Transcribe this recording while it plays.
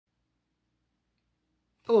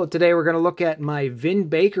Hello, today we're going to look at my Vin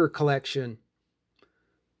Baker collection.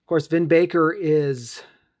 Of course, Vin Baker is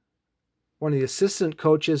one of the assistant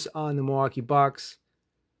coaches on the Milwaukee Bucks.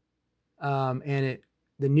 The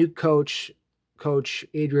new coach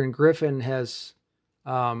Adrian Griffin, is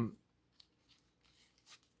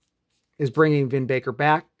bringing Vin Baker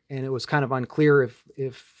back, and it was kind of unclear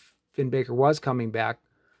if Vin Baker was coming back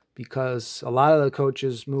because a lot of the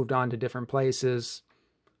coaches moved on to different places,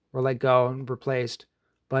 were let go and replaced.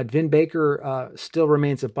 But Vin Baker still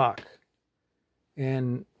remains a Buck,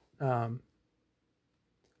 and I'm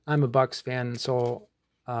a Bucks fan, so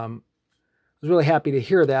I was really happy to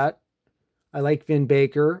hear that. I like Vin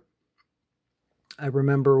Baker. I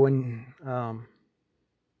remember when I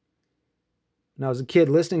was a kid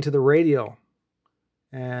listening to the radio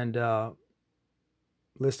and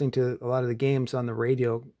listening to a lot of the games on the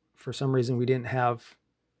radio. For some reason, we didn't have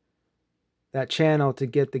that channel to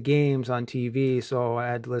get the games on TV, so I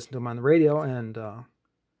had to listen to him on the radio. And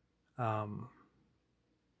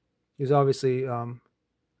he was obviously a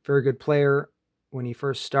very good player when he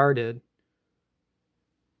first started,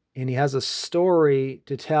 and he has a story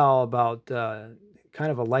to tell about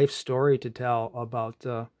kind of a life story to tell about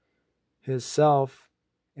himself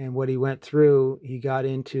and what he went through. He got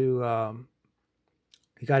into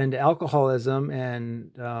alcoholism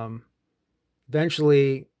and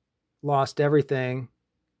eventually lost everything,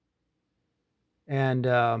 and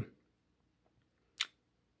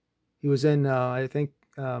he was in I think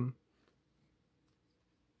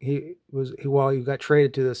he got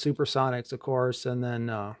traded to the Supersonics, of course, and then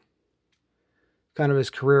kind of his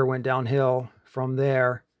career went downhill from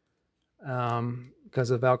there because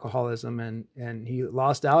of alcoholism, and he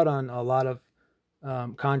lost out on a lot of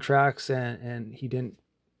contracts, and he didn't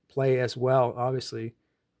play as well, obviously,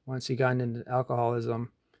 once he got into alcoholism.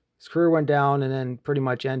 His career went down and then pretty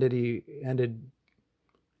much ended. He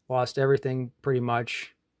lost everything pretty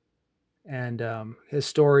much. And his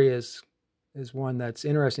story is one that's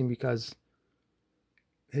interesting because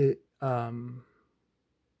he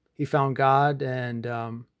found God and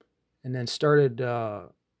then started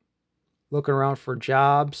looking around for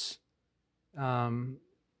jobs. And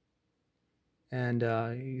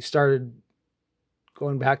he started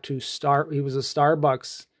going back to he was a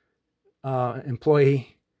Starbucks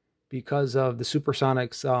employee, because of the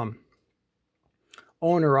Supersonics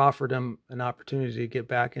owner offered him an opportunity to get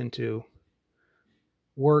back into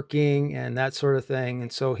working and that sort of thing.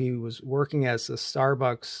 And so he was working as a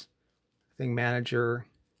Starbucks manager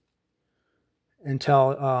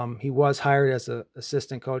until he was hired as an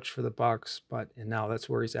assistant coach for the Bucks. And now that's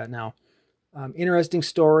where he's at now. Interesting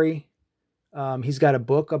story. He's got a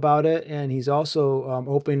book about it, and he's also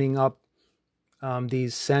opening up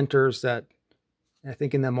these centers that I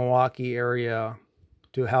think in the Milwaukee area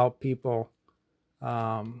to help people who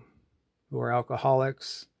are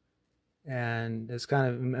alcoholics, and it's kind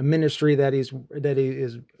of a ministry that he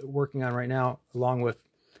is working on right now, along with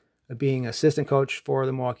being assistant coach for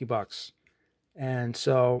the Milwaukee Bucks. And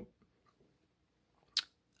so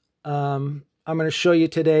I'm going to show you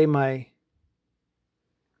today my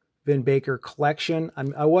Vin Baker collection.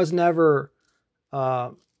 I was never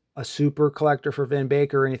a super collector for Vin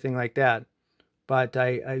Baker or anything like that. But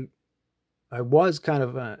I was kind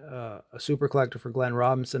of a super collector for Glenn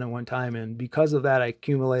Robinson at one time, and because of that, I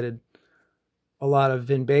accumulated a lot of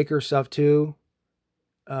Vin Baker stuff too,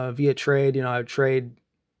 via trade. I would trade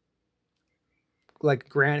like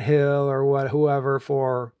Grant Hill or whoever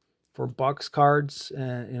for Bucks cards,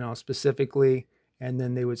 and specifically, and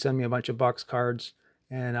then they would send me a bunch of Bucks cards,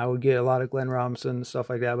 and I would get a lot of Glenn Robinson and stuff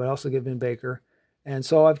like that, but also get Vin Baker, and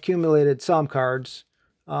so I've accumulated some cards.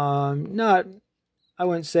 I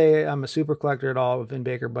wouldn't say I'm a super collector at all with Vin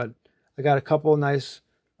Baker, but I got a couple of nice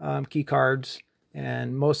key cards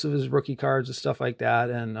and most of his rookie cards and stuff like that.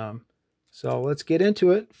 And so let's get into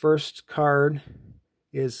it. First card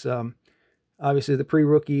is obviously the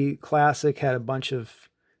pre-rookie classic. Had a bunch of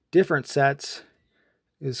different sets.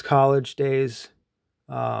 His college days.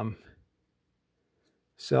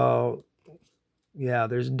 So yeah,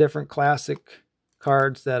 there's different classic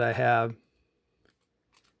cards that I have.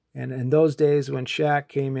 And in those days when Shaq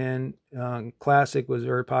came in, Classic was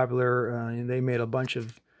very popular. And they made a bunch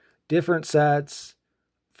of different sets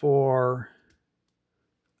for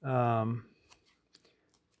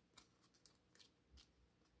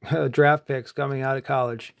draft picks coming out of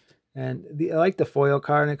college. And I like the foil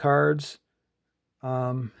cards.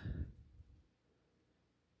 Yeah,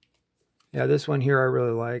 this one here I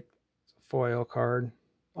really like. Foil card.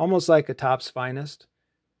 Almost like a Topps Finest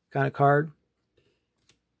kind of card.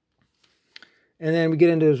 And then we get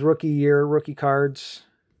into his rookie year, rookie cards.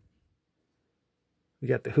 We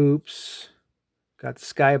got the hoops, got the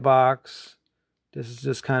skybox. This is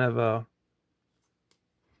just kind of a,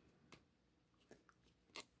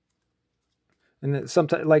 and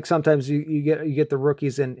sometimes you get the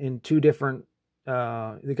rookies in two different.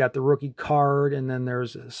 They got the rookie card, and then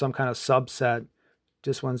there's some kind of subset.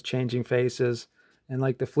 This one's changing faces, and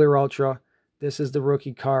like the Fleer Ultra, this is the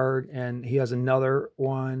rookie card, and he has another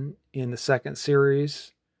one in the second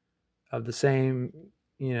series of the same,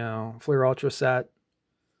 Fleer Ultra set.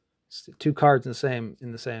 It's two cards in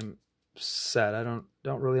the same set. I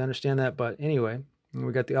don't really understand that, but anyway,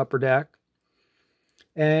 we got the upper deck,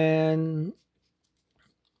 and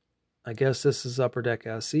I guess this is Upper Deck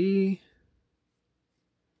SE.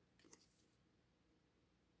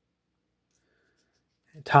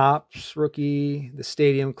 Topps rookie, the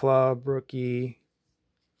Stadium Club rookie.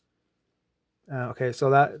 Okay, so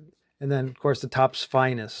that, and then of course the Topps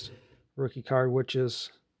Finest rookie card, which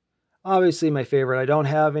is obviously my favorite. I don't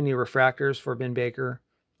have any refractors for Vin Baker.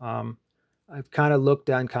 I've kind of looked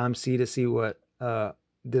on ComC to see what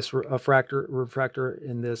this refractor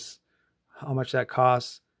in this, how much that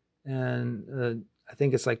costs, and I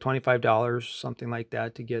think it's like $25, something like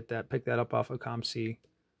that, to get that, pick that up off of ComC.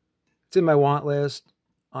 It's in my want list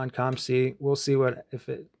on ComC. We'll see what, if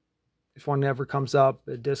one ever comes up,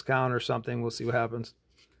 a discount or something, we'll see what happens.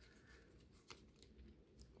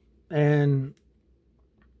 And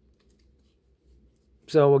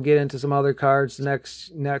so we'll get into some other cards,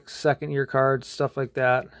 next second year cards, stuff like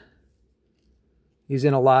that. He's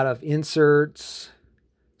in a lot of inserts,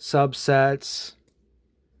 subsets,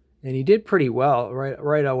 and he did pretty well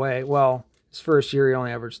right away. Well, his first year he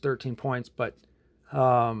only averaged 13 points, but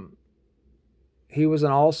he was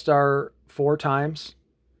an All-Star 4 times.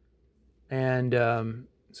 And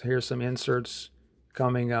so here's some inserts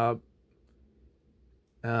coming up.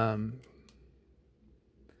 Very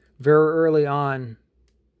early on,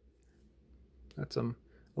 got a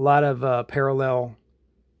lot of parallel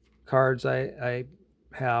cards I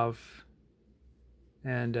have,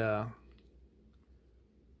 and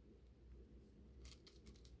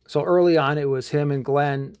so early on it was him and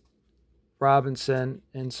Glenn Robinson,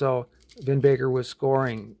 and so Vin Baker was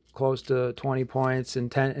scoring close to 20 points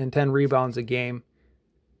and 10 rebounds a game,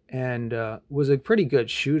 and was a pretty good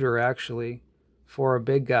shooter actually for a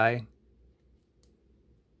big guy.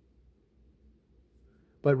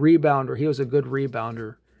 But rebounder, he was a good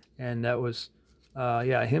rebounder, and that was,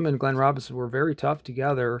 yeah, him and Glenn Robinson were very tough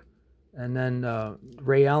together. And then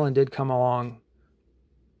Ray Allen did come along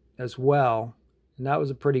as well, and that was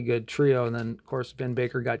a pretty good trio. And then, of course, Vin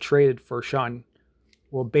Baker got traded for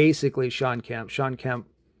basically Sean Kemp. Sean Kemp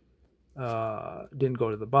didn't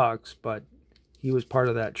go to the Bucks, but he was part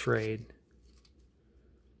of that trade.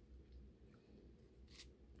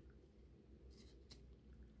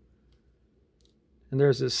 And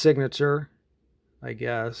there's his signature, I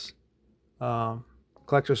guess.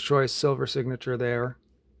 Collector's Choice silver signature there.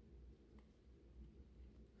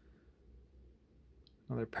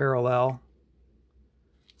 Another parallel.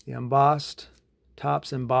 The embossed,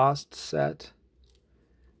 Topps embossed set.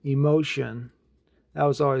 Emotion. That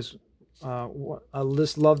was always, I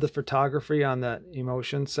just love the photography on that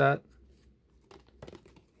Emotion set.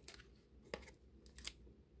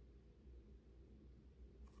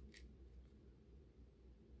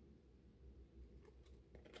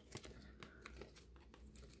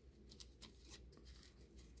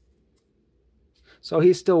 So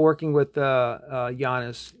he's still working with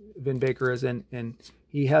Giannis, Vin Baker is, and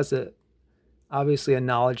he has obviously a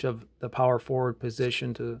knowledge of the power forward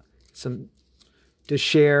position to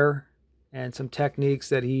share, and some techniques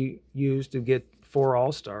that he used to get 4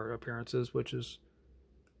 All-Star appearances, which is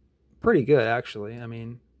pretty good actually. I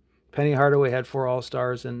mean, Penny Hardaway had 4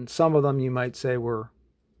 All-Stars, and some of them you might say were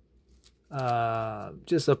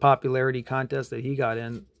just a popularity contest that he got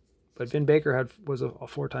in, but Vin Baker was a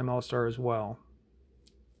 4-time All-Star as well.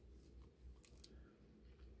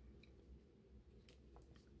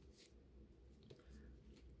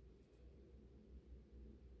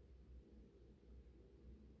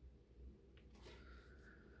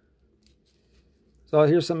 So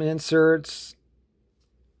here's some inserts.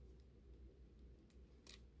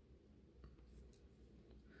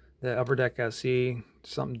 The Upper Deck SE,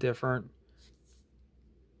 something different.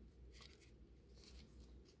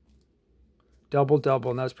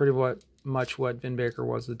 Double-double, and that's pretty much what Vin Baker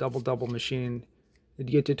was, the double-double machine. It'd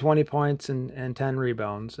get to 20 points and 10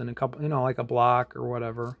 rebounds, and a couple, like a block or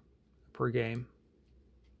whatever per game.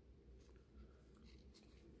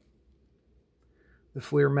 The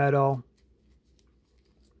Fleer medal.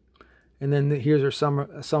 And then here's some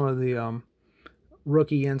of the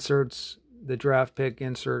rookie inserts, the draft pick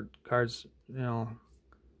insert cards,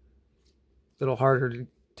 little harder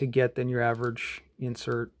to get than your average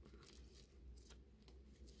insert.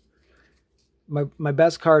 My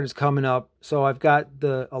best card is coming up. So I've got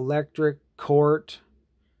the Electric Court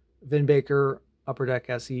Vin Baker Upper Deck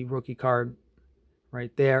SE rookie card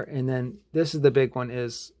right there. And then this is the big one,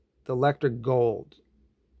 is the Electric Gold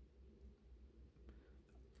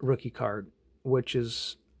rookie card, which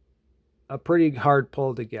is a pretty hard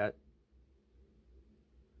pull to get.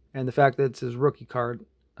 And the fact that it's his rookie card,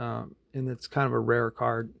 and it's kind of a rare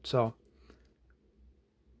card. So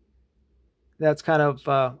that's kind of,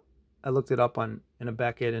 I looked it up in a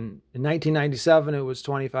Beckett, and in 1997 it was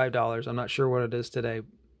 $25. I'm not sure what it is today,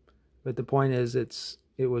 but the point is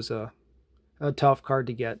it was a tough card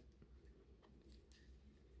to get.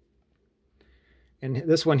 And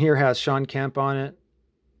this one here has Sean Kemp on it,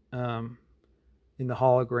 in the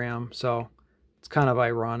hologram, so it's kind of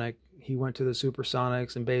ironic. He went to the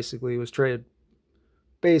Supersonics and basically was traded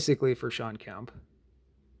for Sean Kemp.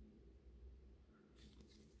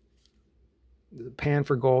 The Pan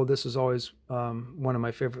for Gold, this is always one of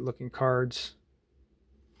my favorite looking cards.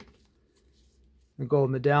 The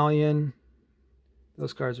Gold Medallion,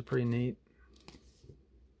 those cards are pretty neat.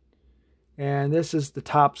 And this is the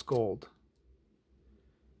Topps Gold.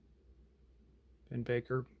 Vin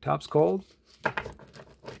Baker, Topps Gold.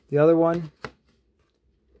 The other one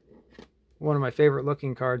of my favorite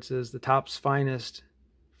looking cards is the Topps Finest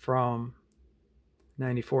from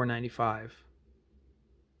 94-95.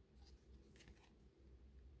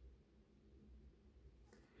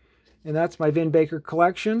 And that's my Vin Baker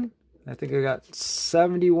collection. I think I got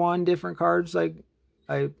 71 different cards. I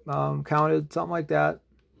counted, something like that.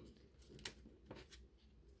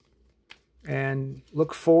 And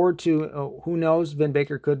look forward to, who knows, Vin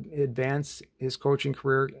Baker could advance his coaching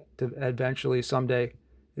career to eventually someday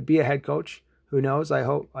be a head coach. Who knows? I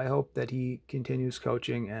hope that he continues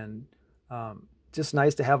coaching, and just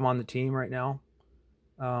nice to have him on the team right now.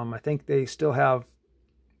 I think they still have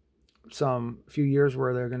few years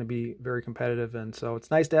where they're going to be very competitive, and so it's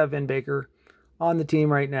nice to have Vin Baker on the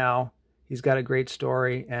team right now. He's got a great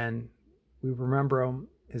story, and we remember him,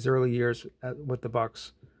 his early years with the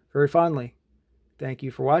Bucks, very fondly. Thank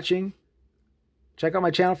you for watching. Check out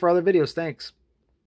my channel for other videos. Thanks.